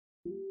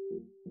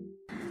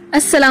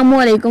Assalamu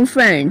alaikum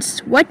friends.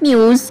 What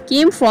news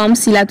came from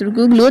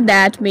SılaTürkoğlu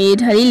that made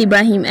Halil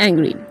Ibrahim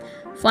angry?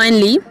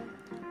 Finally,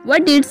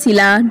 what did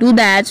Sila do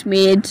that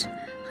made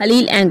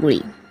Halil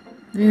angry?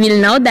 We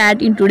will know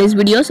that in today's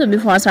video. So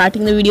before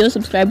starting the video,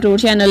 subscribe to our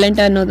channel and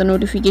turn on the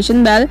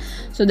notification bell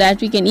so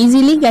that we can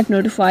easily get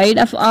notified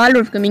of all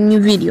upcoming new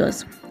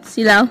videos.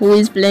 Sila, who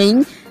is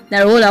playing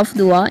the role of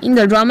Doğa in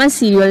the drama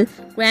serial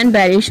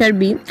Cranberry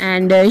Sharbi,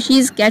 and she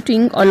is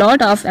getting a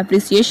lot of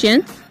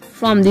appreciation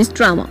from this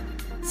drama.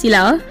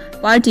 Sila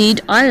partied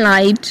all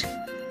night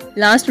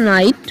last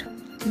night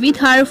with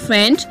her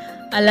friend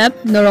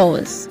Alap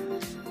Noros.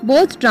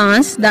 Both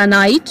danced the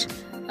night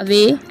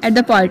away at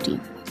the party,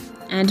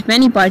 and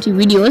many party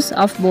videos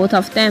of both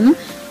of them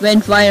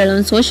went viral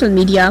on social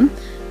media,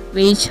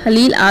 which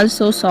Halil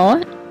also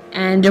saw.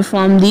 And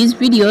from these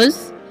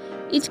videos,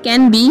 it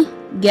can be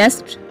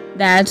guessed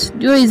that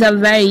there is a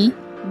very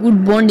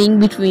good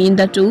bonding between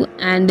the two,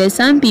 and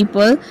some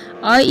people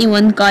are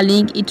even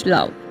calling it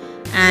love.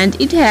 And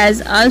it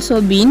has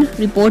also been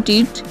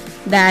reported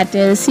that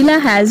Sila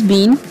has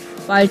been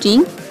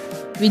partying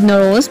with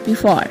Noros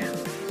before.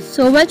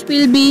 So what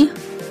will be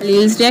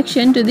Halil's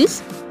reaction to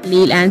this?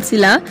 Halil and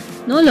Sila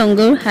no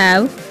longer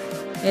have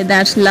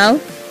that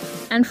love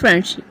and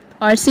friendship,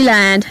 or Sila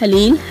and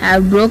Halil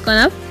have broken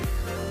up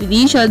with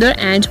each other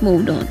and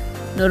moved on.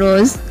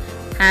 Noros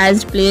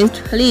has placed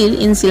Halil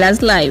in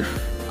Sila's life,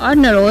 or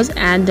Noros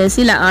and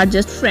Sila are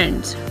just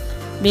friends.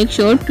 Make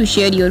sure to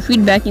share your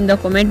feedback in the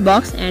comment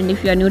box, and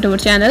if you are new to our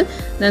channel,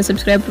 then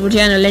subscribe to our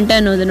channel and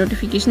turn on the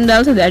notification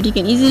bell so that you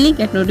can easily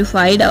get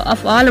notified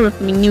of all our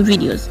upcoming new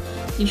videos.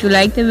 If you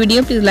like the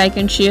video, please like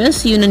and share.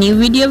 See you in a new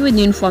video with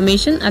new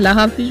information. Allah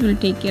Hafiz will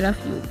take care of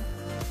you.